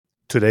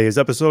Today's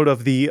episode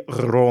of the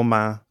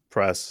Roma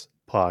Press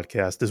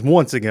podcast is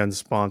once again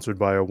sponsored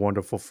by our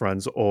wonderful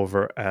friends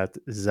over at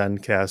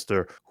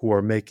Zencastr, who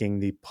are making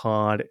the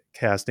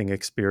podcasting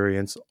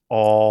experience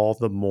all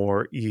the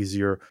more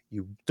easier.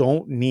 You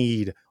don't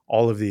need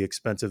all of the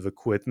expensive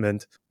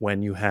equipment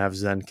when you have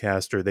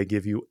Zencastr. They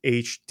give you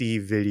HD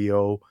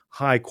video,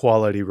 high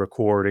quality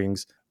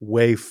recordings,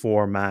 WAV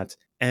format,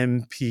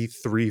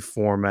 MP3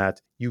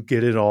 format. You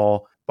get it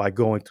all by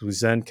going to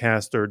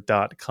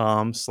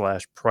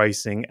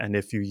zencastr.com/pricing. And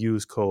if you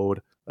use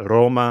code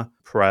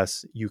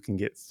ROMAPRESS, you can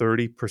get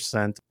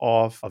 30%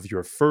 off of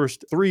your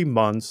first 3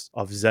 months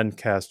of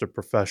Zencastr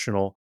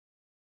Professional.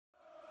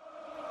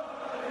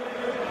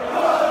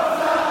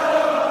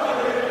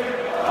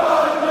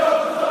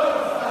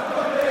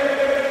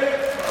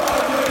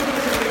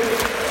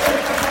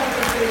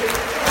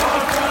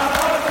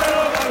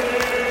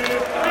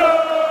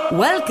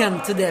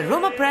 Welcome to the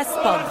Roma Press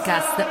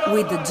podcast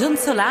with John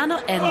Solano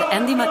and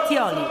Andy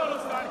Mattioli.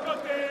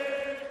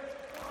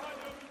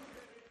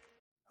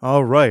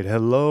 All right.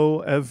 Hello,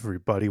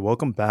 everybody.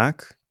 Welcome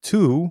back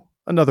to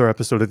another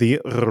episode of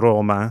the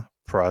Roma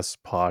Press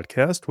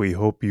podcast. We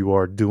hope you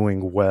are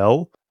doing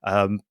well.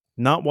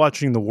 Not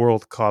watching the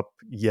World Cup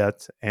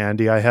yet,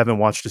 Andy. I haven't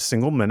watched a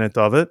single minute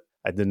of it.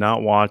 I did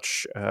not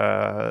watch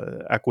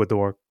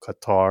Ecuador,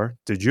 Qatar.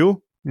 Did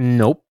you?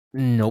 Nope.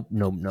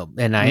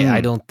 And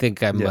I don't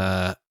think I'm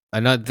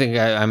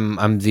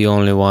I'm the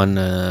only one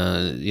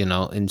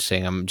in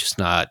saying I'm just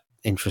not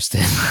interested.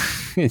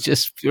 It's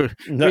just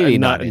really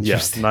not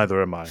interested. Yeah,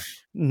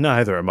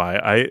 neither am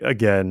I.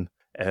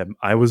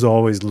 I was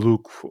always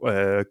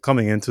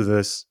coming into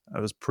this.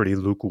 I was pretty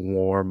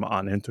lukewarm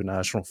on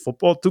international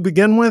football to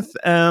begin with.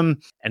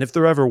 And if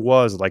there ever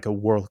was like a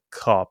World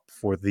Cup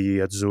for the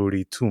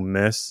Azzurri to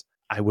miss,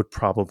 I would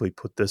probably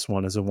put this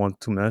one as a one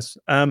to miss.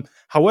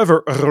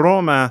 However,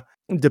 Roma,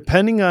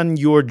 depending on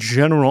your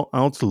general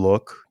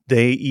outlook,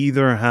 they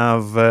either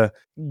have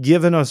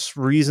given us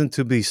reason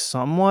to be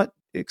somewhat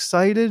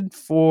excited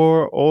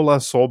for Ola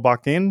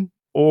Solbakken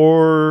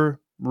or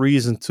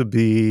reason to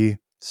be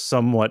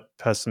somewhat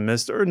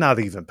pessimistic, or not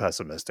even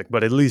pessimistic,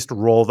 but at least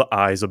roll the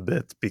eyes a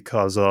bit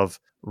because of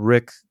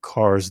Rick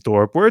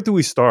Karsdorp. Where do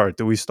we start?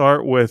 Do we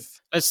start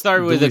with... Let's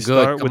start with the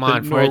good. Come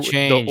on, for a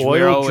change.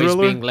 We're always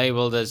being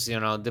labeled as,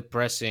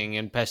 depressing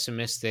and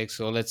pessimistic.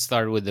 So let's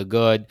start with the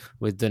good,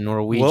 with the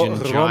Norwegian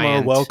giant.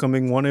 Roma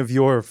welcoming one of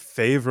your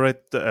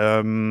favorite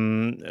a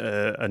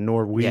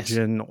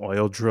Norwegian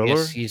oil driller.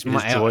 Yes, he's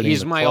my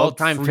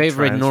all-time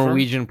favorite transfer.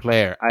 Norwegian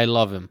player. I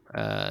love him.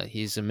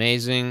 He's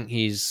amazing.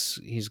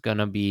 He's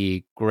gonna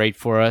be great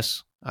for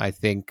us. I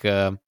think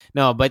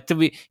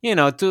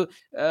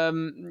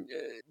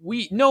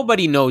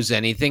nobody knows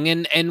anything,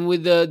 and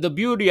with the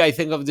beauty I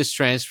think of this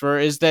transfer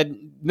is that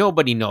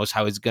nobody knows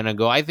how it's gonna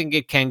go. I think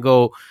it can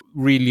go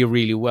really,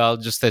 really well,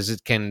 just as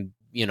it can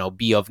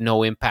be of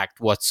no impact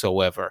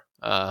whatsoever.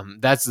 I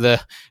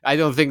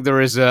don't think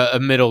there is a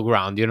middle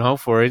ground,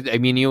 for it. I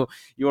mean,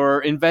 you're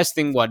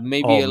investing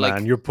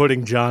man, you're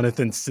putting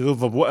Jonathan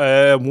Silva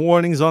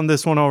warnings on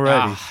this one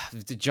already.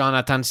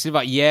 Jonathan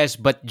Silva, yes,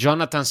 but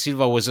Jonathan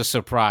Silva was a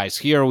surprise.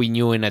 Here we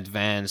knew in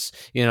advance.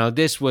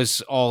 This was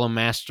all a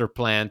master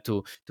plan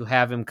to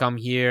have him come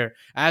here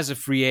as a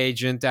free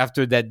agent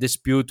after that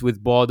dispute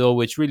with Bodo,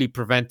 which really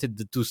prevented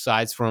the two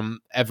sides from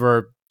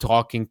ever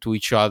talking to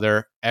each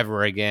other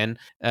ever again.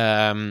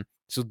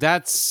 So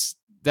that's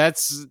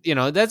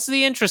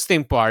the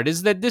interesting part,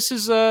 is that this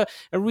is a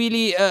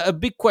really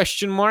big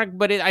question mark,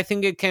 but I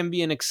think it can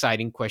be an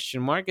exciting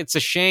question mark. It's a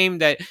shame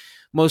that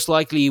most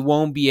likely he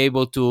won't be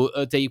able to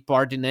take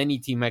part in any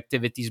team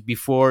activities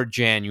before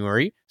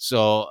January.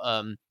 So,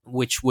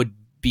 which would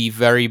be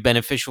very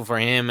beneficial for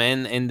him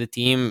and the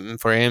team,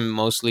 for him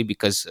mostly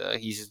because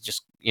he's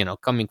just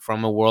coming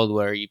from a world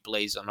where he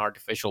plays on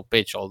artificial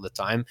pitch all the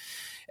time.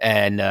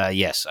 And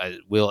yes, I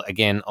will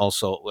again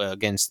also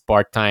against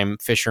part-time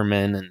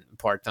fishermen and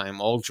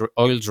part-time oil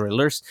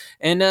drillers.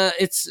 And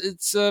it's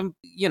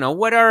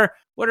what are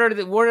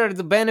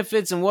the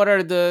benefits and what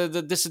are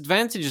the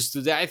disadvantages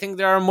to that? I think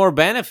there are more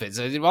benefits.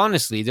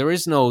 Honestly, there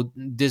is no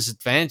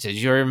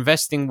disadvantage. You're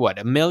investing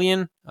 €1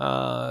 million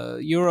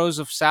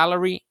of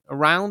salary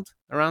around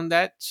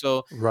that.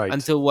 So right.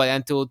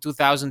 Until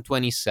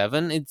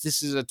 2027.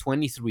 This is a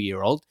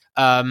 23-year-old.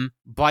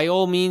 By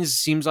all means,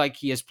 seems like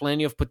he has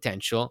plenty of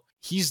potential.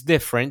 He's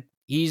different.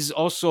 He's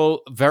also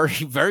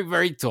very, very,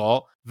 very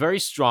tall, very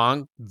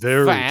strong,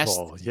 very fast.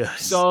 Tall.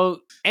 Yes.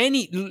 So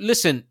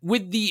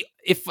with the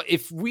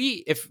if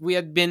we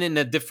had been in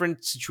a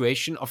different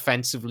situation,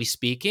 offensively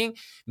speaking,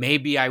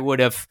 maybe I would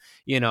have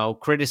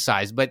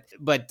criticized. But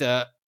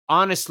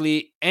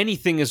honestly,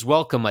 anything is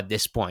welcome at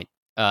this point.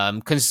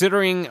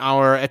 Considering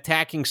our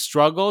attacking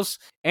struggles,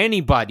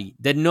 anybody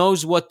that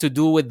knows what to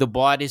do with the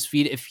ball at his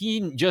feet, if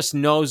he just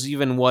knows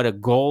even what a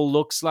goal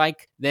looks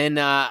like, then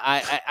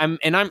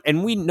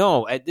we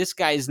know this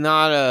guy is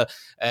not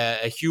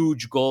a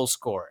huge goal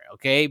scorer,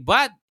 okay?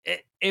 But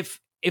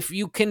if if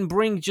you can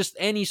bring just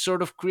any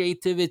sort of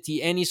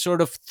creativity, any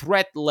sort of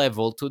threat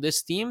level to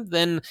this team,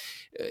 then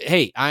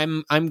hey,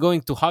 I'm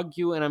going to hug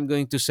you and I'm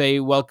going to say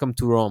welcome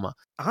to Roma.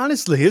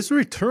 Honestly, his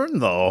return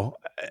though,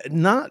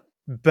 not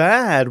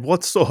bad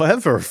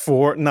whatsoever.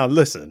 For now,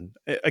 listen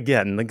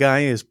again. The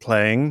guy is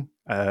playing.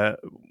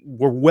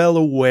 We're well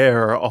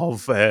aware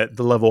of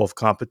the level of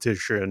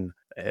competition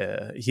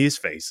he's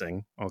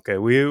facing. Okay,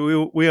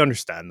 we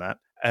understand that.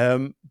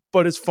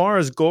 But as far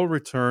as goal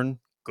return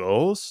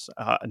goes,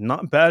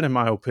 not bad in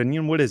my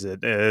opinion. What is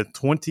it?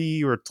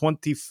 20 or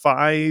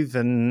 25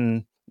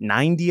 and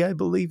 90, I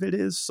believe it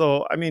is.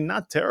 So I mean,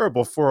 not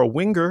terrible for a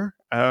winger.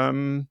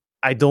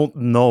 I don't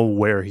know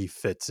where he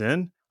fits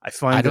in. I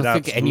find don't it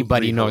think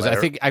anybody absolutely knows. I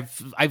hilarious.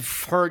 think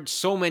I've heard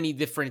so many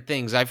different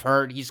things. I've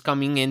heard he's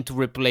coming in to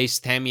replace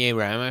Tammy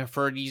Abraham. I've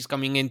heard he's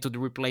coming in to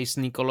replace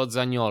Nicolo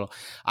Zaniolo.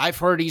 I've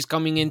heard he's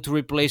coming in to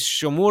replace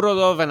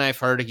Shomurodov, and I've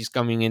heard he's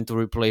coming in to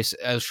replace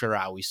El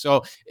Shaarawy.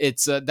 So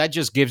it's that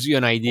just gives you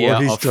an idea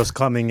Or he's of just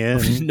coming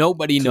in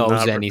nobody to knows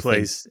not anything.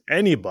 replace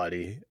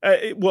anybody.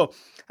 Well,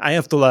 I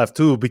have to laugh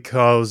too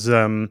because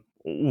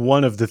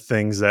one of the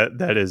things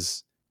that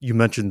is, you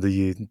mentioned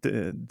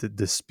the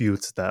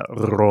disputes that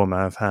Roma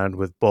have had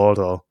with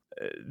Bodo.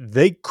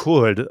 They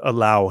could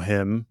allow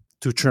him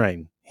to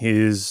train.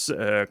 His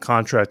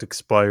contract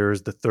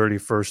expires the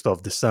 31st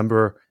of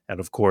December, and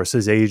of course,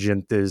 his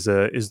agent is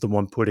the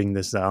one putting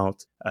this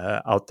out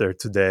there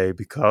today,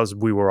 because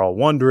we were all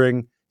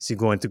wondering, is he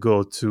going to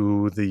go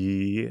to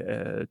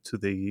the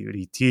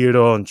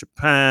Retiro in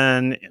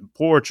Japan, in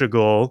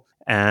Portugal?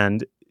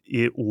 And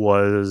it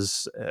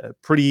was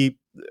pretty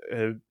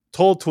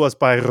told to us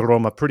by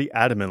Roma pretty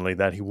adamantly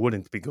that he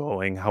wouldn't be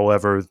going.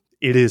 However,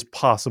 it is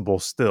possible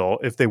still,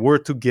 if they were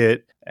to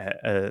get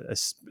a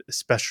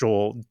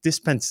special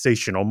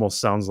dispensation. Almost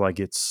sounds like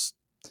it's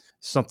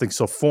something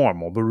so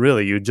formal, but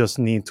really you just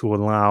need to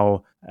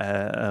allow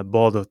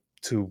Bodo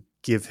to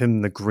give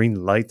him the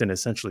green light and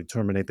essentially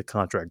terminate the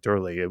contract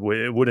early. It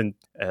wouldn't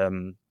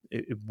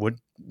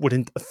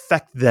wouldn't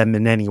affect them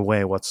in any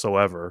way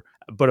whatsoever.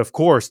 But of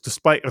course,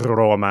 despite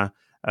Roma,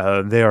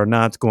 they are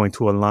not going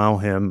to allow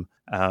him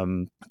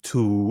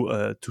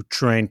to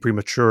train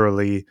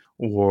prematurely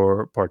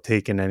or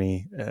partake in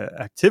any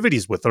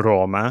activities with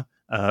Roma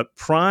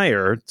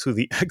prior to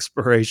the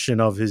expiration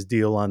of his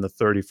deal on the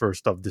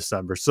 31st of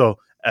December. So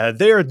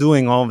they are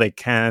doing all they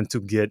can to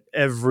get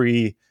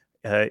every,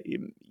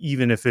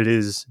 even if it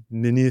is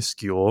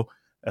minuscule,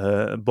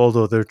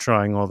 Bodo, they're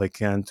trying all they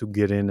can to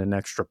get in an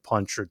extra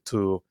punch or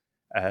two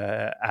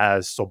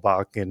as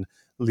Solbakken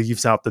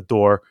leaves out the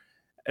door.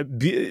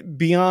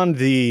 Beyond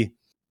the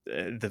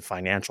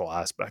financial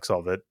aspects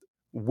of it,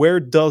 where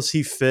does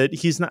he fit?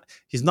 He's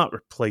not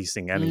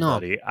replacing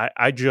anybody. No.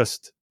 I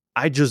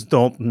just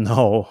don't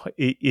know.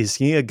 Is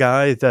he a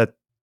guy that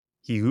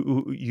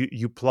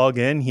you plug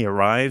in, he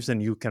arrives,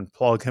 and you can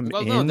plug him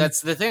in? No,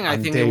 that's the thing. I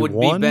think it would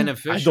be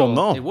beneficial. I don't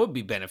know. It would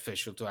be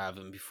beneficial to have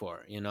him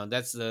before.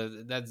 That's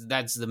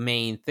the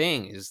main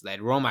thing, is that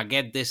Roma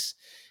get this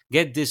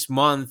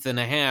month and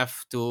a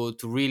half to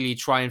really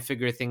try and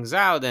figure things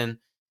out, and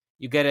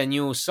you get a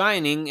new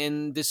signing,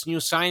 and this new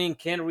signing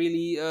can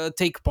really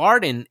take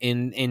part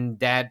in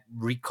that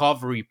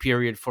recovery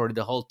period for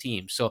the whole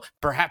team. So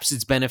perhaps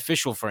it's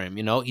beneficial for him.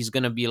 He's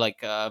going to be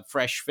like a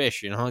fresh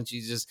fish.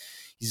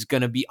 He's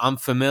going to be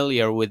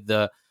unfamiliar with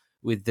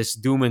this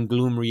doom and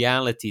gloom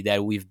reality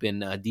that we've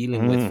been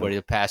dealing with for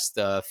the past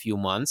few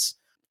months.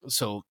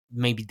 So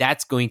maybe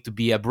that's going to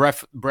be a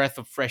breath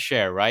of fresh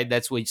air, right?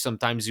 That's what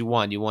sometimes you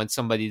want. You want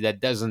somebody that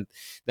doesn't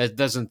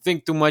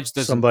think too much.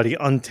 Somebody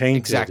untainted.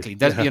 Exactly.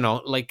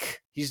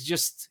 Like he's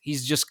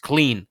just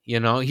clean.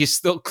 He's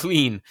still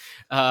clean.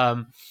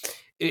 And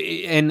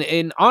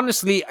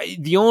honestly,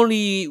 the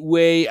only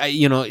way,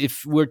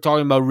 if we're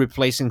talking about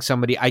replacing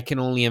somebody, I can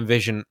only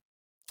envision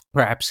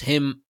perhaps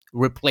him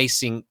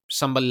replacing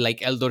somebody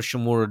like Eldor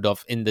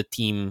Shomurodov in the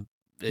team.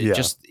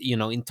 Just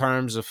in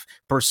terms of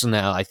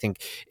personnel, I think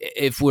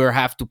if we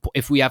have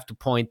to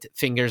point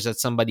fingers at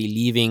somebody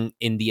leaving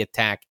in the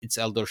attack, it's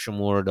Eldor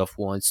Shomurodov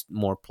who wants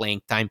more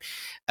playing time,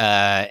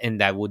 and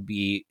that would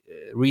be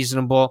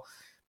reasonable.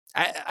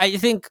 I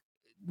think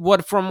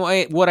what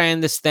I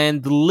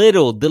understand, the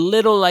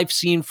little I've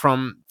seen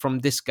from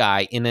this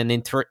guy in an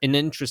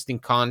interesting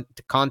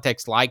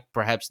context, like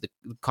perhaps the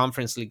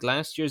Conference League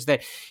last year, is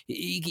that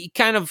he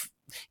kind of,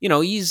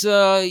 he's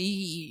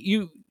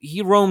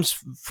he roams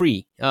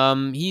free.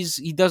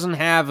 He doesn't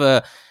have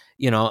a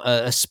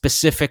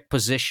specific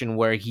position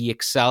where he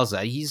excels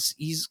at.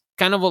 He's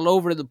kind of all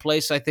over the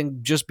place, I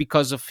think, just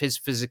because of his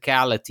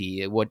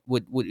physicality.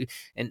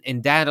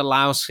 And that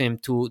allows him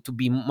to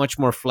be much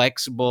more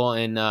flexible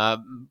and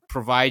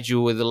provide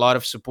you with a lot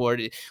of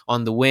support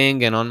on the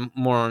wing and on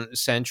more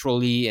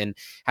centrally, and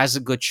has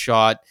a good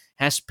shot,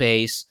 has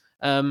pace.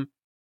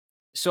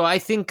 So I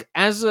think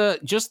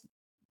just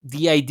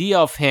the idea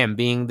of him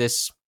being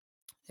this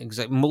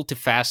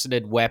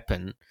multifaceted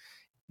weapon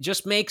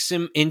just makes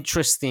him an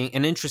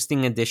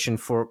interesting addition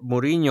for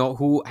Mourinho,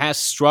 who has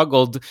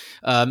struggled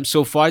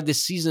so far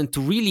this season to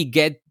really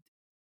get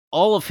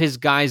all of his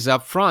guys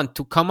up front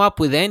to come up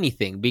with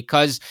anything,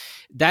 because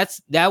that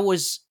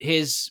was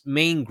his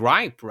main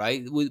gripe,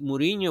 right? With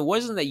Mourinho, it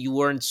wasn't that you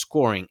weren't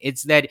scoring,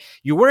 it's that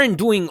you weren't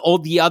doing all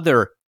the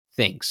other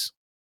things.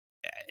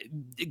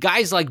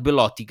 Guys like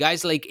Belotti,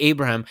 guys like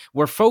Abraham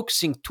were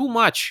focusing too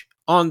much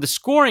on the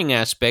scoring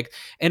aspect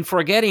and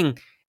forgetting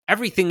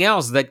everything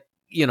else that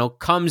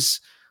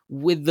comes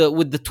with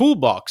the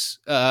toolbox.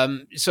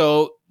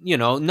 So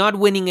not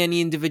winning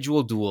any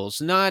individual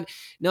duels, not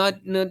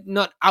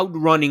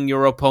outrunning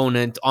your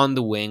opponent on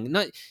the wing,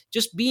 not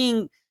just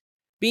being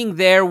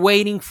there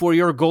waiting for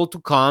your goal to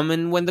come,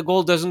 and when the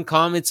goal doesn't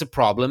come, it's a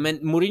problem.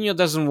 And Mourinho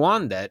doesn't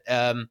want that.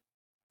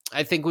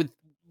 I think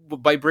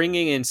by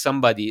bringing in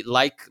somebody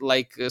like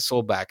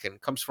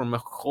Solbakken, comes from a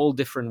whole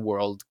different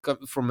world,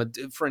 from a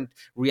different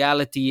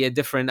reality, a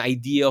different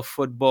idea of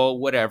football,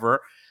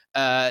 whatever.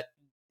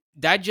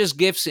 That just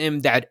gives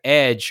him that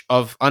edge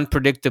of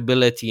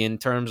unpredictability in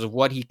terms of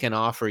what he can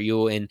offer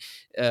you, and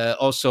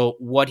also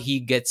what he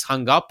gets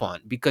hung up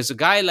on. Because a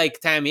guy like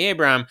Tammy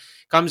Abraham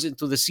comes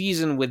into the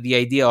season with the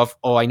idea of,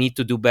 I need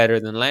to do better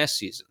than last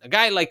season. A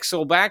guy like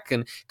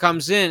Solbakken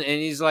comes in and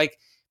he's like,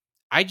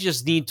 I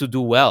just need to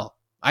do well.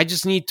 I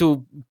just need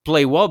to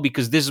play well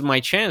because this is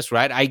my chance,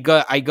 right? I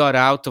got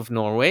out of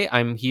Norway.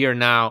 I'm here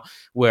now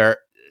where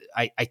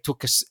I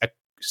took a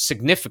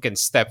significant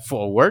step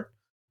forward.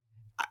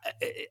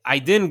 I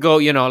didn't go,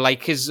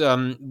 like his,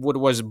 what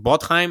was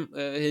Botheim,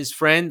 his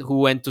friend who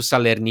went to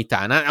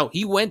Salernitana. Now,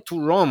 he went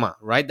to Roma,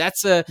 right?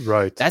 That's a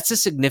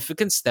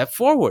significant step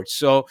forward.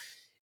 So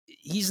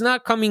he's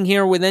not coming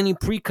here with any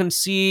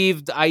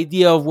preconceived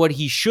idea of what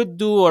he should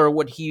do or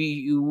what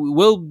he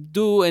will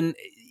do. And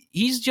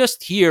he's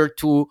just here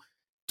to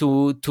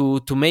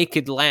make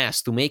it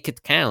last, to make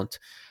it count.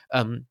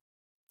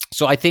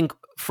 So I think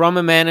from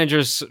a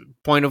manager's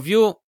point of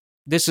view,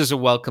 this is a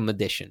welcome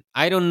addition.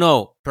 I don't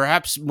know.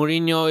 Perhaps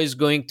Mourinho is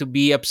going to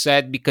be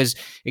upset because,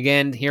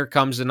 again, here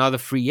comes another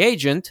free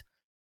agent.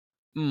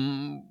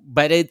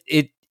 But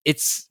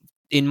it's,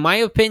 in my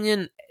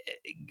opinion,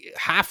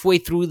 halfway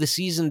through the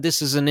season,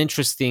 this is an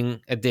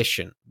interesting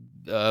addition.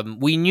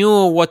 We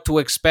knew what to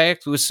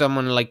expect with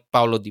someone like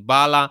Paulo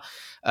Dybala.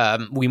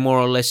 We more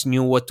or less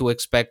knew what to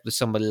expect with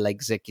somebody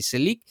like Zeki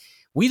Celik.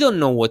 We don't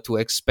know what to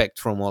expect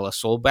from Ola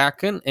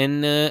Solbakken,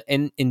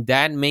 and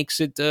that makes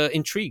it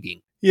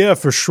intriguing. Yeah,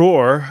 for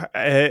sure.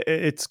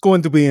 It's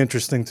going to be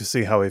interesting to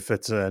see how he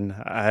fits in.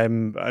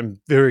 I'm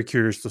very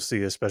curious to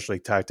see, especially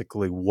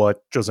tactically,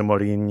 what Jose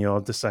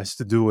Mourinho decides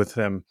to do with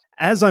him.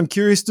 As I'm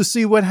curious to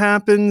see what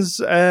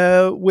happens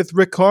with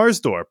Rick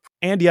Karsdorp.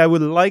 Andy, I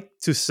would like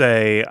to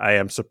say I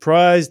am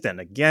surprised, and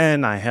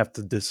again, I have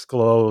to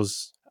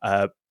disclose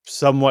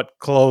somewhat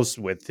close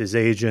with his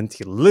agent.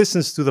 He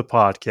listens to the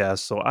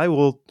podcast, so I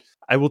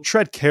will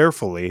tread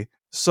carefully.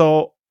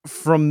 So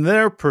from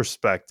their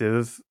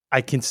perspective, I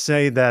can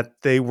say that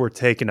they were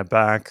taken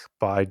aback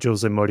by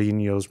Jose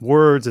Mourinho's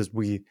words, as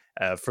we,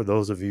 for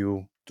those of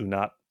you do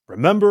not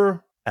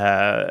remember,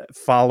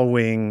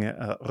 following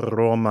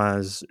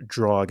Roma's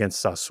draw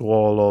against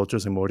Sassuolo,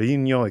 Jose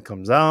Mourinho, he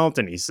comes out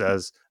and he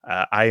says,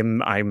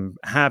 I'm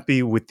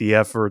happy with the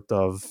effort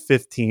of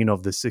 15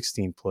 of the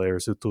 16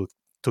 players who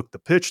took the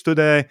pitch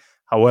today.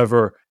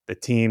 However, the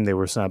team, they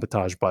were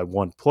sabotaged by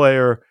one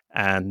player,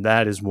 and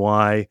that is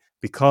why,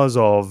 because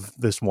of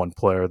this one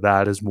player,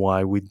 that is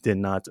why we did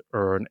not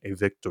earn a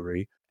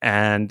victory.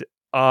 And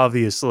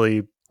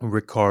obviously,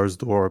 Rick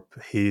Karsdorp,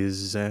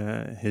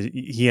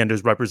 he and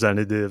his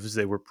representatives,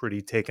 they were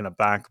pretty taken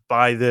aback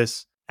by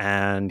this,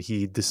 and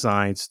he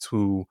decides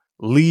to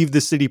leave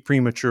the city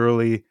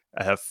prematurely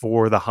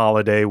for the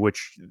holiday,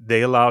 which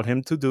they allowed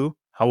him to do.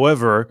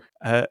 However,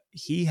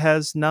 he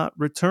has not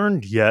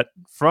returned yet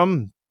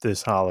from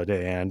this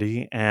holiday,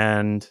 Andy,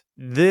 and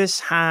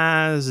this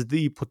has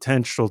the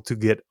potential to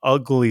get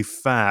ugly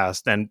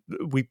fast, and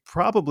we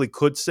probably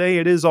could say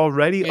it is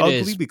already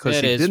ugly because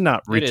he did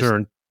not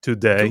return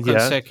today. 2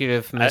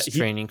 consecutive missed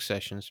training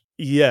sessions.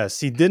 Yes,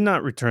 he did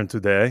not return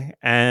today,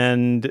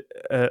 and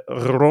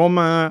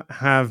Roma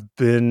have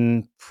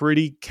been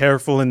pretty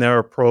careful in their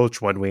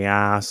approach when we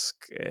ask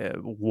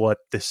what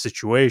the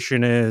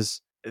situation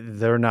is.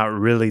 They're not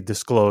really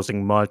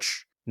disclosing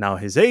much. Now,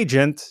 his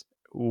agent,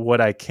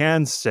 what I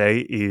can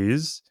say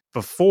is,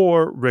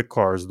 before Rick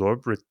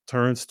Karsdorp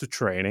returns to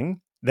training,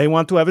 they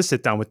want to have a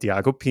sit down with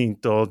Thiago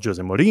Pinto, Jose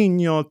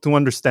Mourinho, to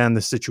understand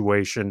the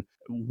situation,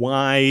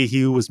 why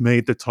he was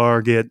made the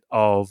target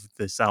of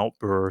this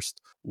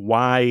outburst,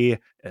 why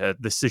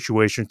the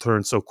situation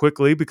turned so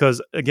quickly. Because,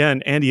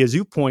 again, Andy, as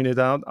you pointed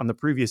out on the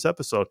previous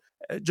episode,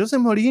 Jose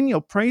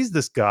Mourinho praised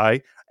this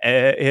guy.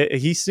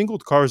 He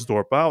singled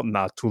Karsdorp out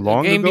not too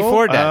long ago.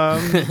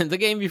 The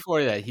game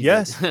before that.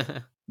 Yes.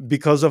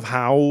 Because of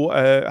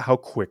how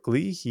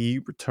quickly he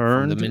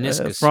returned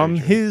from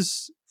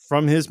his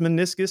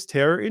meniscus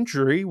tear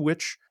injury,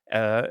 which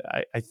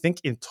I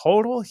think in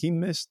total he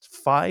missed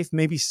 5,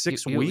 maybe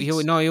 6 weeks. He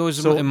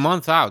was a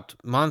month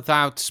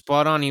out,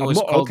 spot on. He was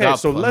called up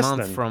so a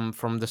month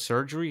from the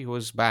surgery. He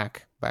was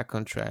back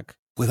on track.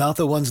 Without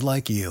the ones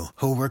like you,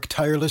 who work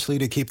tirelessly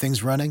to keep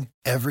things running,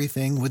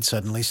 everything would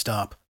suddenly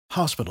stop.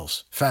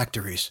 Hospitals,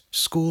 factories,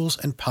 schools,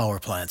 and power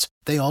plants,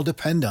 they all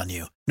depend on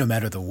you. No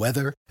matter the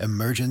weather,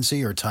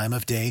 emergency, or time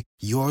of day,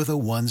 you're the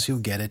ones who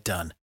get it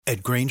done.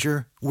 At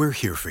Grainger, we're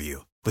here for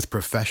you. With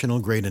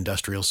professional-grade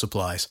industrial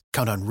supplies,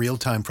 count on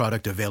real-time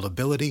product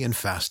availability and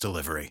fast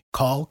delivery.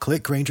 Call,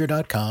 click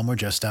Grainger.com, or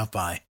just stop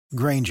by.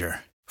 Grainger,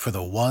 for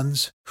the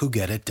ones who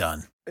get it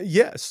done.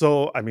 Yeah,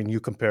 so I mean, you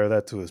compare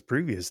that to his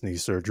previous knee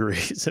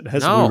surgeries, and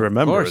as No, we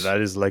remember, of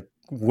that is like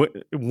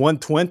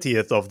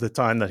 1/20th of the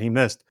time that he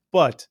missed.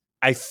 But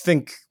I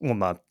think, well,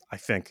 not I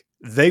think,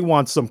 they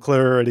want some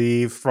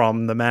clarity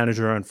from the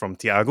manager and from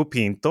Thiago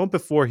Pinto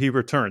before he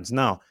returns.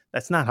 Now,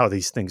 that's not how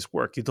these things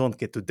work. You don't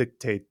get to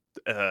dictate.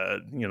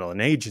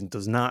 An agent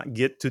does not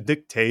get to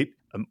dictate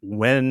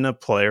when a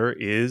player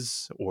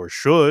is or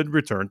should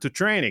return to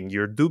training.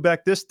 You're due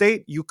back this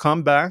date, you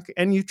come back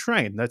and you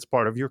train. That's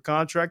part of your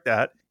contract.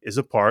 That is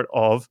a part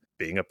of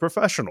being a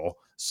professional.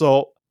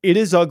 So it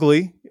is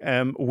ugly.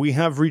 We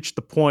have reached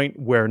the point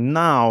where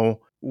now,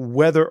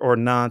 whether or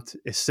not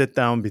a sit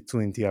down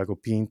between Thiago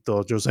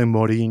Pinto, Jose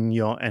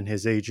Mourinho, and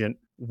his agent,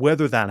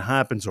 whether that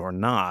happens or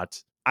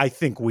not, I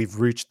think we've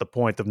reached the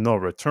point of no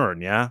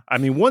return. Yeah, I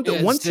mean, once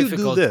you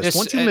do this,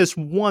 once you miss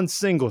one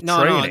single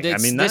training, I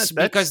mean, that's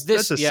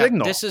a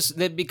signal.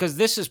 Because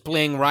this is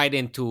playing right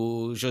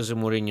into Jose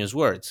Mourinho's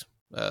words.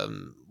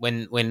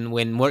 When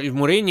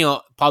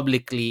Mourinho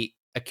publicly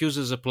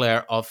accuses a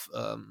player of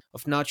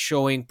not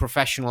showing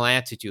professional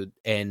attitude,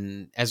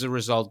 and as a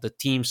result, the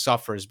team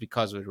suffers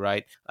because of it.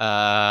 Right?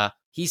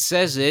 He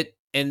says it,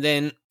 and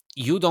then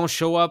you don't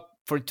show up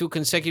for 2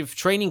 consecutive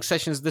training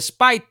sessions,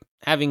 despite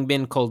having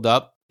been called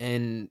up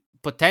and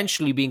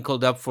potentially being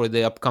called up for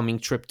the upcoming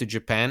trip to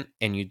Japan,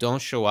 and you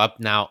don't show up.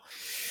 Now,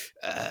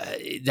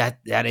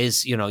 that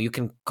is, you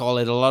can call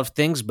it a lot of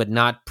things, but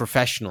not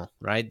professional,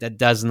 right? That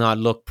does not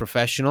look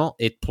professional.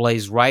 It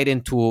plays right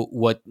into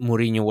what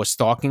Mourinho was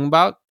talking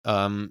about.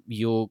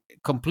 You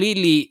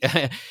completely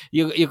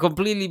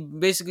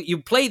basically, you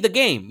play the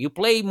game. You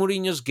play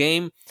Mourinho's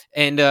game,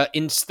 and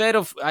instead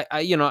of,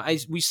 I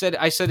said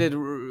it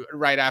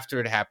right after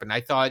it happened.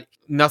 I thought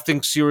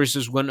nothing serious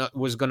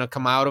was gonna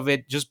come out of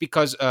it, just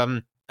because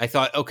I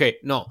thought, okay,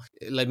 no,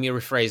 let me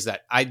rephrase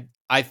that.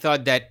 I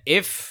thought that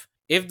if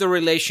the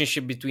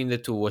relationship between the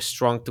two was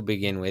strong to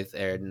begin with,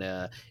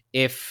 and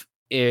if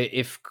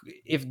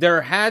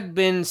there had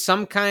been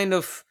some kind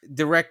of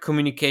direct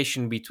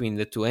communication between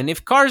the two, and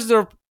if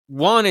Karsdorp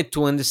wanted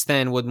to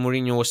understand what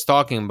Mourinho was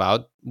talking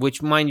about,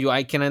 which, mind you,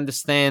 I can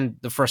understand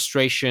the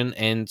frustration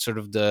and sort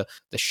of the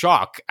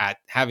shock at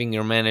having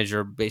your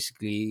manager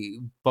basically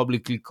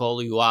publicly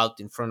call you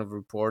out in front of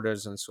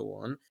reporters and so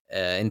on,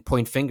 and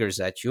point fingers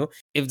at you.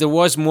 If there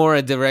was more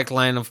a direct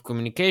line of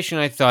communication,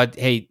 I thought,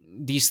 hey,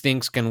 these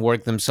things can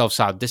work themselves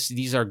out.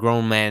 These are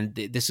grown men.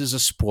 This is a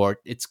sport.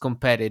 It's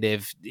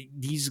competitive.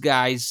 These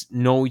guys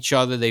know each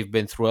other. They've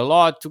been through a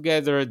lot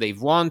together.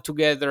 They've won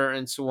together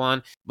and so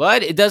on.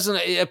 But it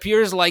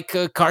appears like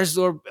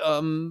Karsdorp,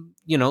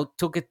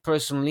 took it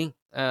personally.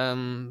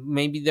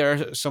 Maybe there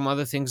are some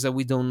other things that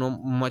we don't know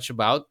much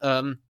about.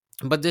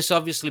 But this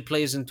obviously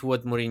plays into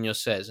what Mourinho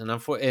says, and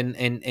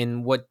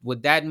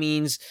what that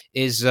means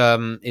is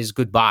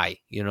goodbye.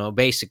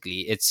 Basically,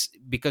 it's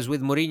because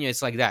with Mourinho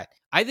it's like that.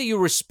 Either you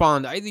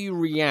respond, either you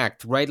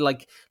react, right?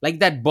 Like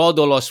that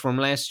Bodolos from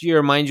last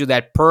year, mind you,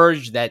 that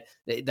purge that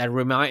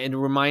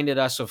reminded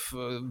us of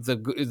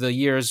the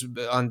years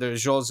under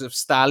Joseph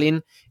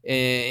Stalin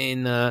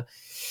in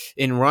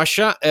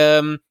Russia,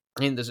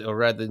 in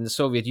the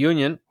Soviet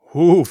Union.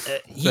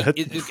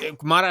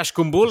 Marash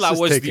Kumbula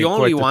was the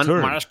only one.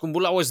 Marash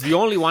Kumbula was the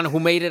only one who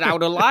made it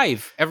out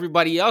alive.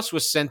 Everybody else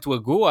was sent to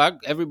a gulag.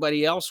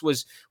 Everybody else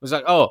was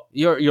like, "Oh,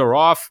 you're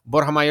off.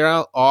 Borja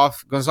Mayoral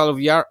off. Gonzalo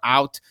Villar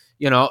out."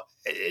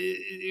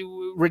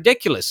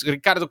 Ridiculous.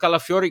 Ricardo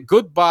Calafiori,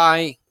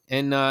 goodbye,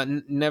 and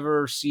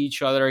never see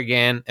each other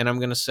again. And I'm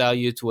going to sell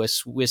you to a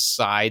Swiss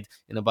side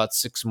in about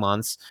 6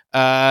 months.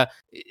 And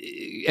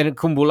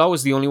Kumbula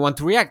was the only one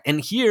to react.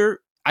 And here,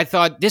 I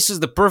thought this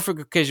is the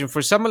perfect occasion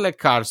for someone like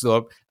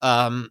Karsdorp,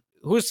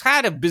 who's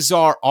had a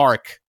bizarre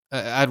arc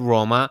at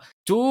Roma,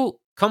 to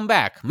come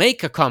back,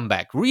 make a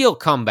comeback, real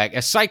comeback,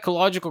 a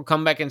psychological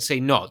comeback, and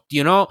say, no,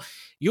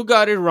 you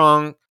got it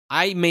wrong.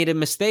 I made a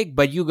mistake,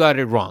 but you got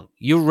it wrong.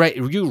 You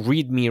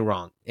read me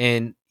wrong,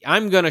 and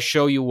I'm going to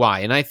show you why.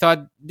 And I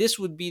thought this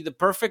would be the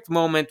perfect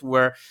moment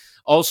where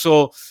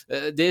also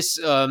this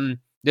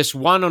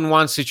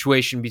one-on-one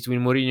situation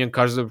between Mourinho and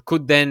Karsdorp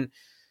could then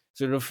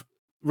sort of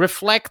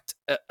reflect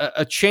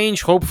a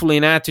change, hopefully,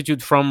 in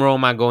attitude from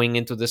Roma going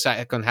into the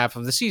second half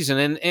of the season.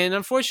 And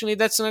unfortunately,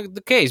 that's not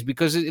the case,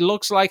 because it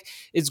looks like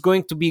it's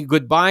going to be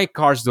goodbye,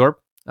 Karsdorp.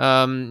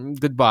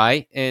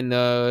 Goodbye. And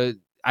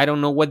I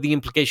don't know what the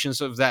implications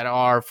of that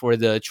are for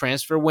the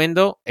transfer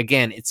window.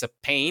 Again, it's a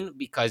pain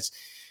because,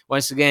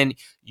 once again,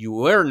 you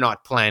were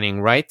not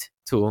planning, right?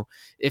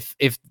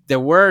 If there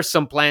were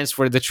some plans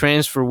for the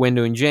transfer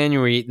window in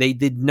January, they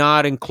did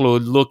not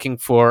include looking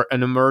for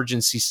an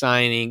emergency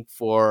signing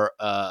for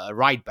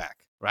right back.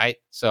 right?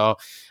 So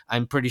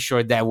I'm pretty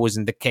sure that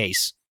wasn't the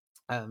case.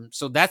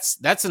 So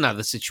that's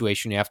another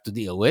situation you have to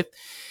deal with.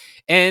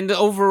 And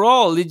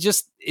overall,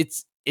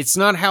 it's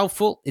not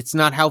helpful. It's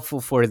not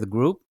helpful for the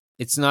group.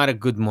 It's not a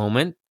good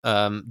moment.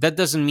 That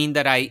doesn't mean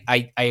that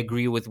I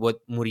agree with what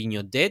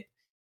Mourinho did.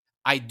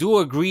 I do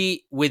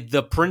agree with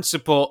the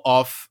principle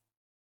of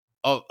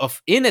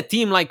in a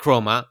team like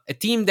Roma, a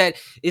team that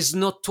is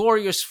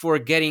notorious for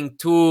getting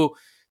too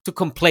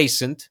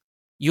complacent.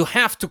 You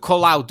have to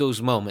call out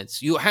those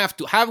moments. You have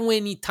to. How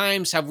many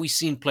times have we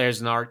seen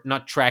players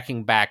not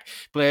tracking back,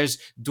 players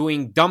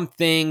doing dumb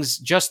things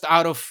just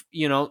out of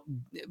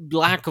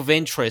lack of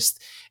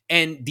interest,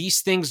 and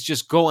these things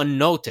just go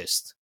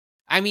unnoticed?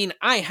 I mean,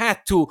 I had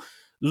to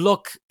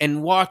look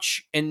and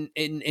watch and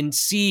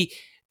see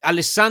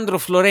Alessandro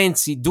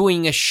Florenzi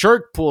doing a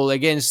shirt pull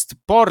against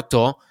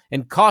Porto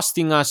and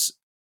costing us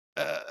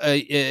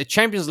a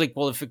Champions League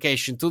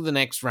qualification to the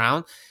next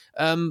round.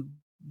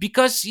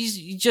 Because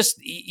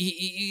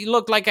he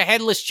looked like a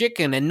headless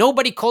chicken, and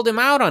nobody called him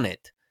out on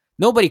it.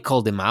 Nobody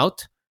called him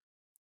out.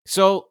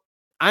 So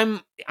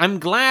I'm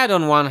glad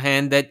on one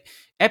hand that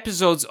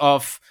episodes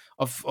of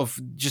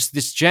just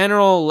this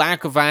general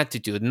lack of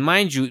attitude, and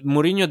mind you,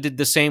 Mourinho did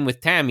the same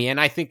with Tammy,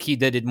 and I think he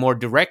did it more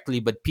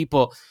directly, but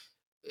people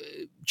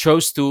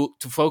chose to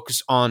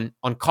focus on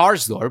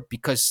Karsdorp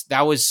because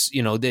that was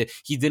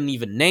he didn't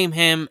even name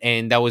him,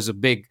 and that was a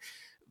big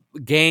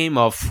game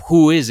of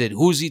who's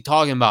he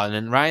talking about,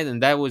 and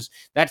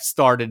that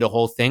started the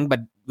whole thing.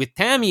 But with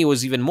Tammy, it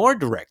was even more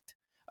direct.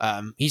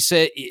 He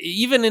said,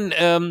 even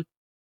in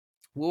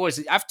what was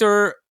it,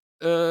 after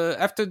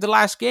the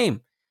last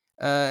game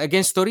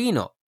against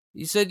Torino,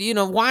 he said,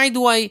 what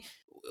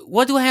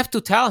do I have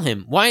to tell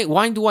him?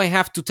 Why do I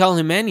have to tell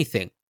him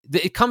anything?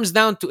 It comes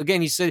down to,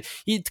 again, he said,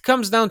 it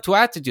comes down to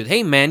attitude.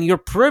 Hey man, you're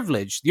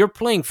privileged, you're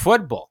playing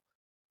football.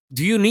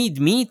 Do you need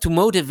me to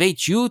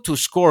motivate you to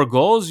score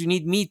goals? You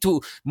need me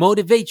to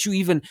motivate you,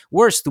 even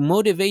worse, to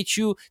motivate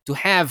you to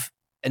have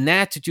an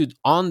attitude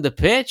on the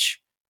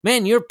pitch?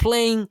 Man, you're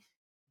playing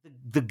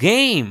the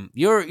game.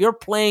 You're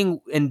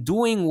playing and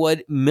doing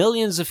what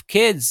millions of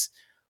kids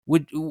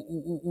would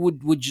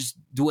just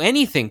do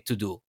anything to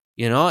do.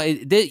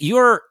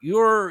 You're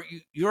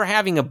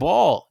having a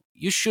ball.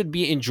 You should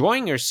be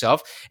enjoying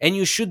yourself, and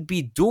you should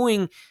be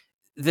doing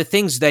the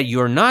things that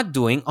you're not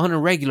doing on a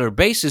regular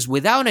basis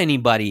without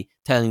anybody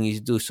telling you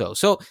to do so.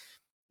 So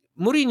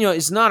Mourinho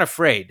is not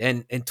afraid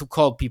and to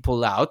call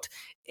people out.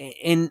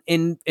 And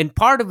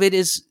part of it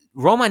is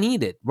Roma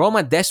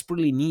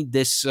desperately need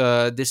this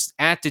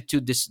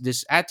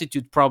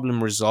attitude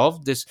problem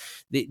resolved.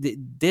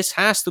 This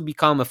has to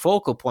become a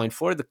focal point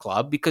for the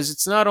club, because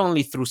it's not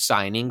only through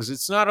signings,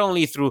 it's not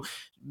only through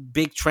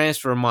big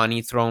transfer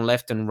money thrown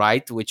left and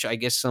right, which I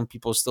guess some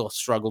people still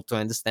struggle to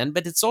understand,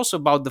 but it's also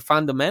about the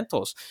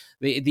fundamentals.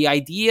 The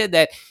idea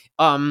that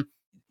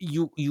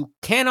you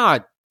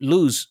cannot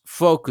lose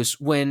focus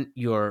when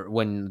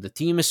the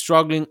team is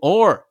struggling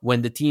or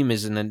when the team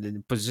is in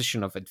a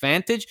position of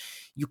advantage.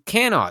 You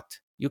cannot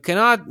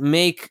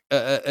make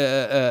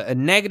a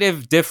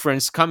negative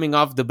difference coming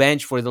off the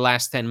bench for the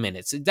last 10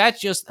 minutes.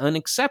 That's just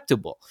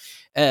unacceptable.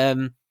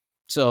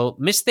 So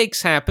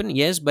mistakes happen,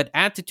 yes, but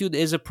attitude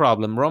is a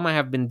problem. Roma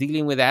have been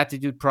dealing with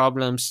attitude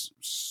problems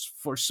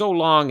for so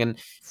long, and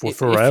for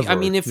forever.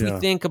 We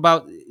think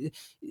about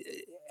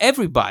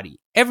everybody,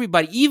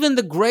 even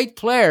the great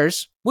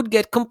players would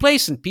get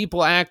complacent.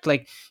 People act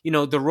like,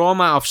 the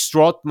Roma of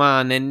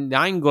Strootman and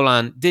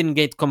Nainggolan didn't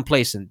get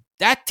complacent.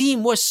 That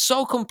team was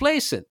so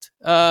complacent.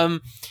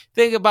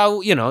 Think about,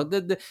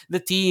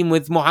 the team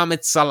with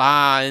Mohamed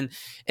Salah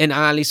and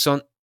Alisson.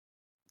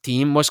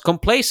 Team was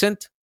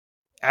complacent.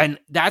 And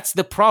that's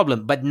the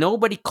problem. But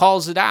nobody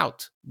calls it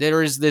out.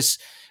 There is this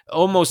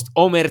almost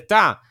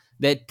omertà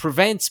that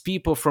prevents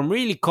people from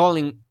really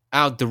calling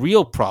out the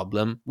real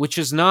problem, which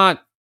is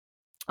not,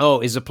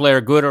 is a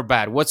player good or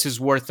bad? What's his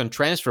worth on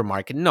transfer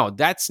market? No,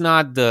 that's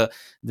not the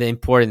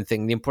important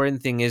thing. The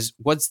important thing is,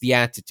 what's the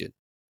attitude?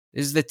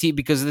 Is the team,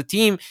 because the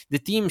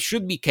team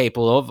should be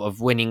capable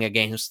of winning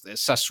against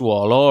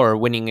Sassuolo or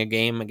winning a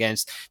game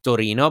against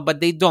Torino,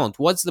 but they don't.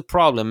 What's the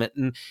problem?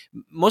 And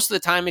most of the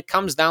time it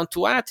comes down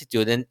to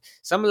attitude. And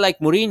someone like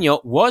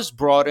Mourinho was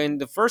brought in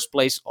the first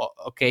place,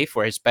 okay,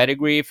 for his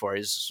pedigree, for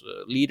his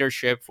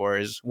leadership, for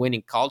his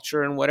winning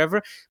culture and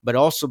whatever, but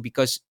also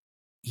because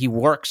he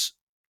works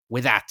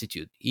with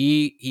attitude.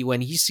 He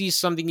when he sees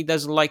something he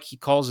doesn't like, he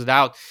calls it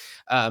out.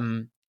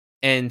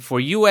 And for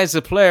you as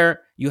a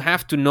player, you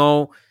have to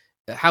know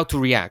how to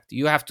react.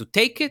 You have to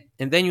take it,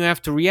 and then you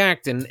have to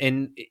react.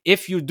 And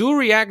if you do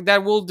react,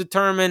 that will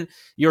determine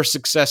your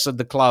success at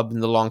the club in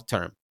the long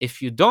term.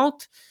 If you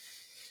don't,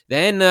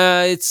 then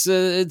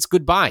it's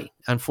goodbye,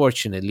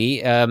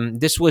 unfortunately.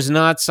 This was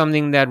not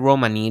something that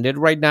Roma needed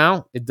right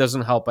now. It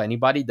doesn't help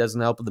anybody. It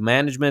doesn't help the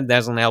management. It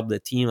doesn't help the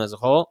team as a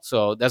whole.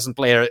 So it doesn't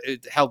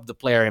help the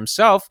player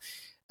himself.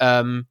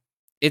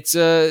 it's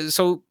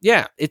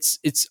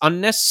it's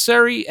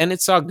unnecessary and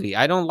it's ugly.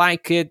 I don't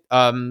like it.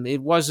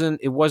 It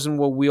wasn't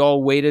what we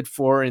all waited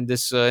for in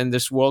this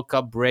World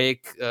Cup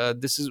break.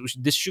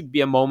 This should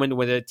be a moment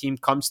where the team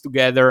comes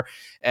together.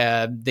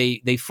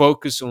 They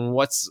focus on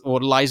what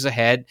lies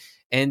ahead,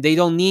 and they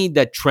don't need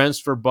that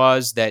transfer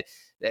buzz that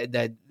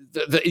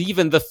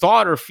even the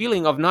thought or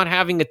feeling of not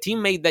having a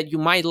teammate that you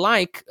might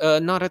like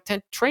not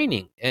attend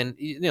training. And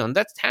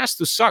that has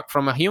to suck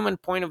from a human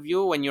point of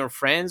view when you're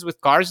friends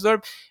with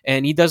Karsdorp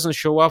and he doesn't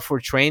show up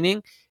for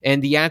training,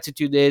 and the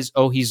attitude is,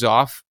 oh, he's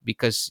off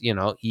because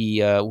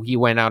he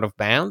went out of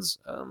bounds.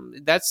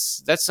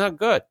 That's not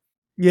good.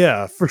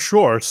 Yeah, for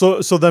sure.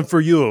 So then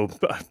for you,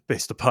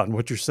 based upon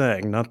what you're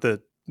saying, not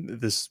that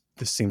this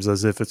seems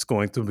as if it's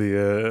going to be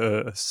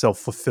a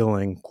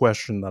self-fulfilling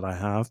question that I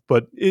have,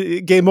 but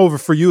game over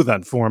for you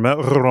then, for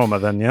Roma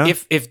then, yeah?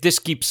 If this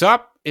keeps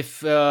up,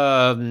 if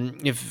to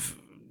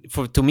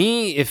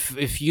me,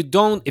 if you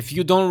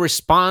don't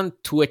respond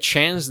to a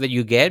chance that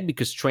you get,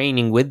 because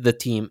training with the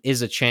team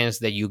is a chance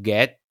that you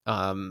get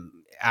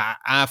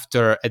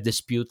after a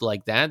dispute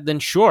like that, then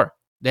sure.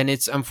 Then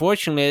it's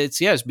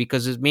yes,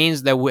 because it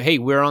means that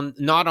we're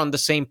not on the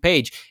same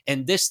page,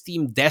 and this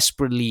team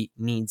desperately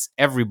needs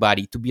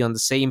everybody to be on the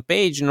same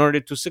page in order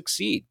to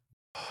succeed.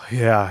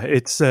 Yeah,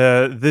 it's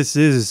this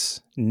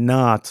is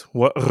not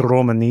what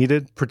Roma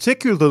needed,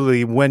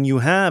 particularly when you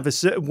have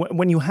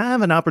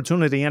an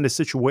opportunity and a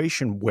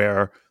situation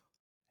where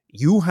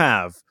you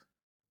have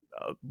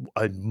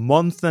a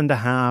month and a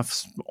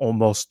half,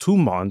 almost 2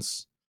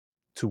 months,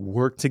 to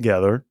work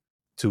together,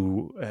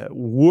 to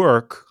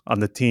work on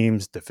the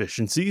team's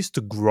deficiencies, to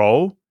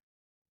grow.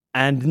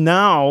 And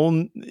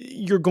now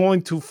you're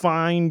going to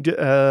find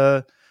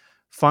yourself,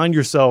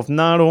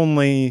 not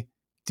only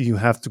do you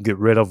have to get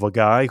rid of a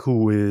guy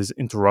who is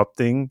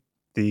interrupting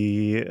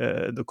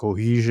the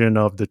cohesion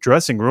of the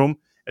dressing room,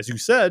 as you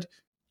said,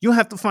 you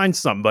have to find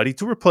somebody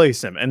to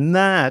replace him. And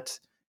that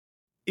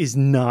is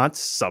not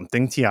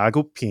something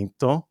Thiago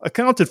Pinto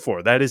accounted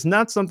for. That is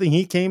not something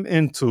he came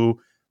into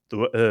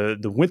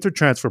the winter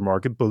transfer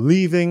market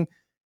believing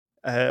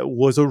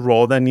was a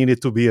role that needed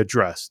to be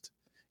addressed.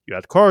 You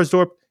had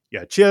Karsdorp, you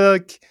had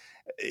Cilic.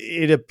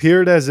 It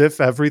appeared as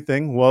if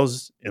everything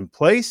was in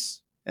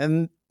place,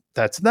 and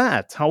that's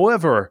that.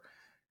 However,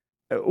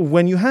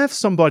 when you have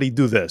somebody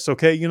do this,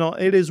 okay,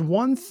 it is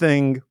one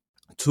thing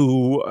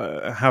to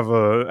have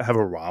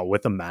a row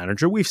with a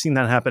manager. We've seen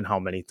that happen how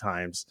many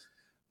times?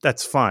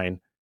 That's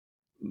fine.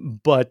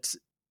 But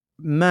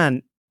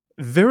man,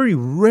 very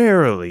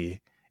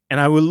rarely, and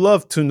I would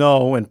love to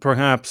know, and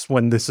perhaps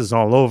when this is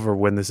all over,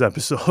 when this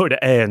episode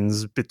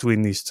ends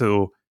between these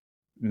two,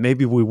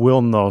 maybe we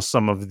will know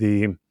some of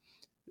the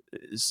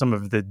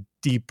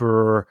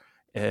deeper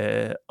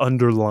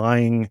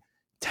underlying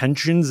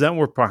tensions that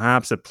were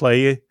perhaps at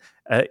play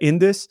in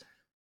this.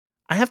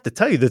 I have to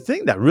tell you, the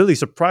thing that really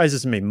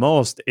surprises me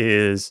most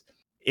is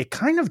it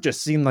kind of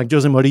just seemed like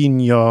Jose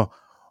Mourinho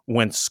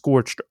went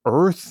scorched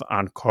earth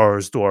on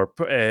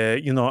Karsdorp,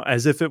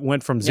 as if it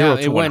went from 0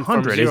 to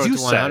 100, as you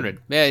said.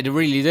 Yeah, it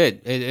really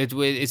did.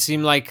 It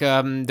seemed like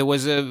there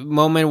was a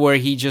moment where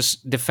he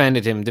just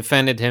defended him,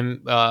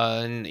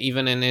 and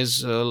even in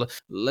his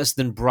less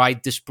than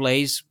bright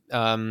displays,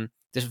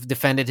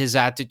 defended his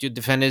attitude,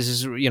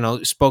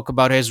 spoke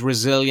about his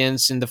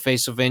resilience in the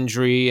face of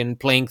injury and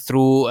playing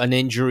through an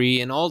injury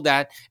and all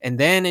that. And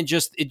then it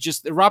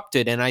just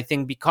erupted. And I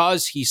think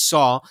because he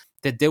saw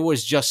that there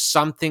was just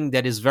something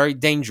that is very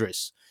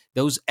dangerous.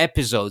 Those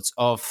episodes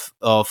of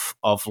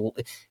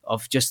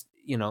just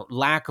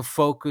lack of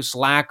focus,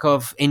 lack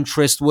of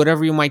interest,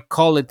 whatever you might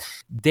call it,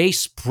 they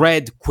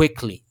spread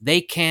quickly.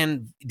 They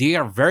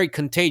are very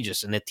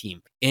contagious in a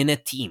team,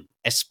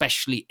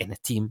 especially in a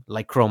team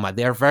like Roma.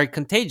 They are very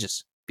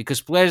contagious.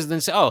 Because players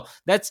then say, oh,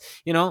 that's,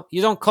 you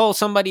don't call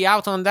somebody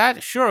out on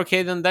that? Sure,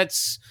 okay, then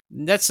that's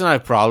not a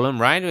problem,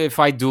 right? If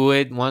I do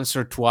it once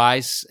or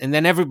twice, and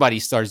then everybody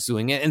starts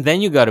doing it, and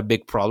then you got a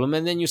big problem,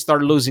 and then you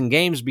start losing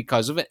games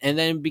because of it, and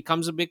then it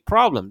becomes a big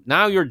problem.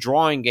 Now you're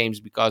drawing games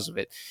because of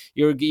it.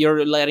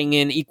 You're letting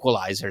in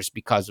equalizers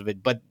because of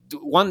it. But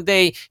one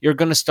day you're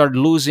going to start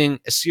losing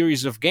a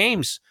series of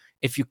games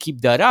if you keep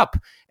that up.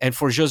 And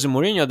for Jose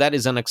Mourinho, that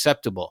is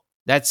unacceptable.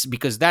 That's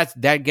because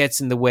that gets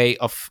in the way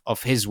of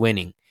his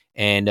winning.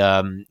 And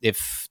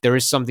if there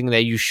is something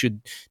that you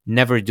should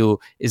never do,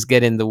 is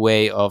get in the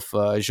way of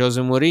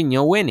Jose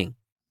Mourinho winning.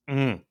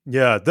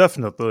 Yeah,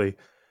 definitely.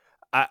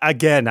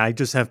 I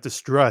just have to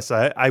stress,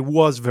 I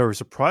was very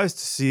surprised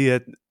to see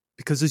it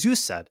because, as you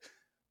said,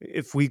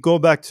 if we go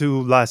back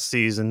to last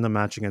season, the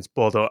match against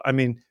Bodo, I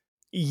mean,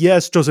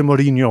 yes, Jose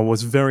Mourinho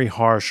was very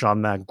harsh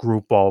on that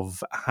group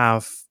of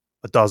half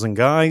a dozen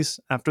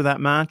guys after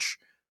that match.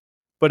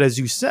 But as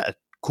you said,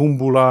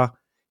 Kumbula,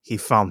 he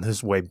found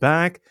his way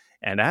back.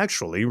 And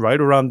actually, right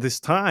around this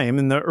time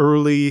in the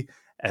early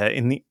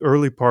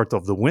part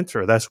of the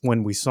winter, that's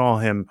when we saw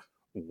him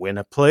win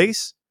a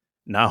place.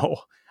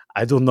 Now,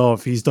 I don't know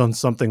if he's done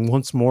something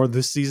once more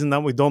this season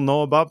that we don't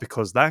know about,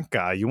 because that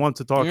guy, you want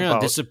to talk Yeah,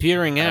 about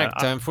disappearing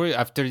act.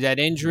 After that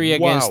injury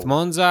against wow.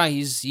 Monza,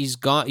 he's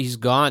gone. He's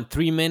gone.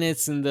 3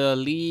 minutes in the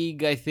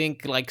league, I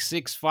think, like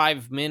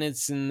 5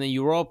 minutes in the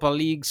Europa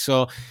League.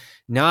 So,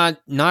 not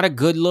a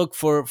good look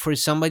for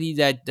somebody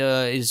that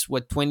is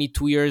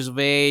 22 years of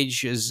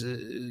age, is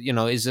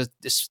is a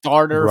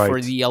starter for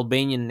Right. the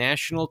Albanian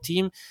national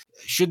team.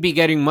 Should be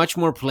getting much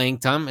more playing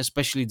time,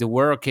 especially there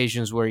were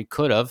occasions where he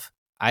could have.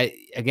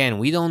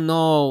 We don't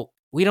know.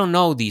 We don't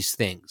know these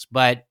things,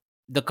 but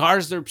the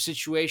Karsdorp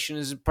situation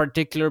is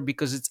particular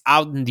because it's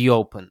out in the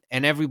open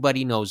and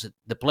everybody knows it.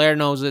 The player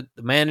knows it,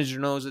 the manager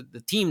knows it,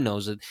 the team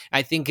knows it.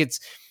 I think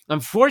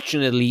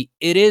unfortunately,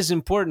 it is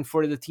important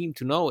for the team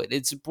to know it.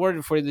 It's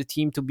important for the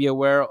team to be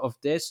aware of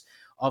this,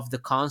 of the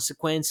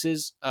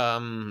consequences.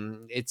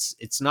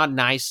 It's not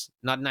nice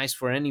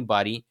for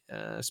anybody,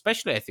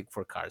 especially I think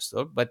for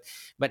Karsdorp. But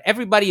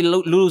everybody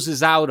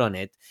loses out on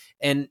it,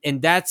 and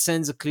that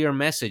sends a clear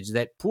message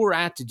that poor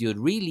attitude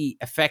really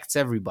affects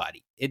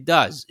everybody. It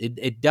does.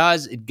 It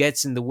does. It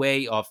gets in the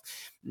way of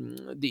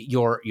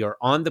your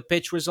on the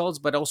pitch results,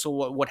 but also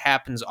what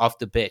happens off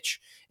the pitch.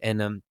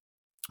 And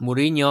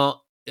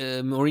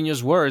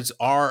Mourinho's words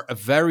are a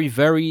very,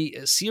 very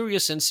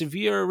serious and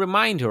severe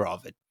reminder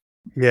of it.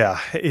 Yeah,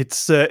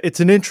 it's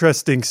an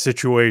interesting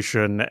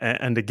situation,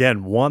 and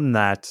again, one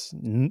that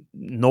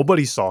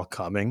nobody saw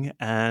coming,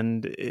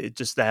 and it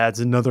just adds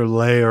another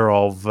layer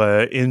of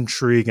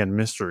intrigue and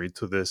mystery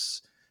to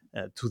this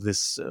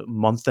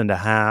month and a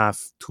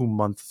half, 2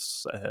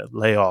 months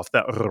layoff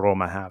that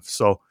Roma have.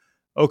 So,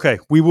 okay,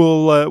 we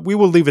will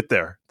leave it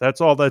there. That's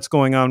all that's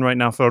going on right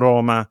now for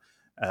Roma.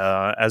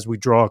 As we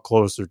draw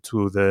closer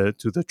to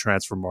the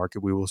transfer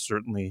market, we will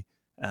certainly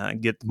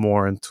get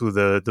more into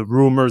the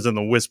rumors and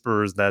the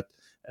whispers that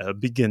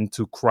begin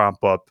to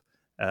crop up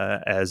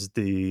as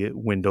the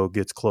window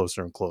gets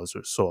closer and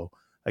closer. So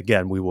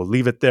again, we will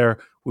leave it there.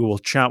 We will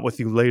chat with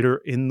you later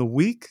in the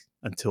week.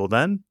 Until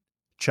then,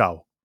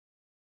 ciao.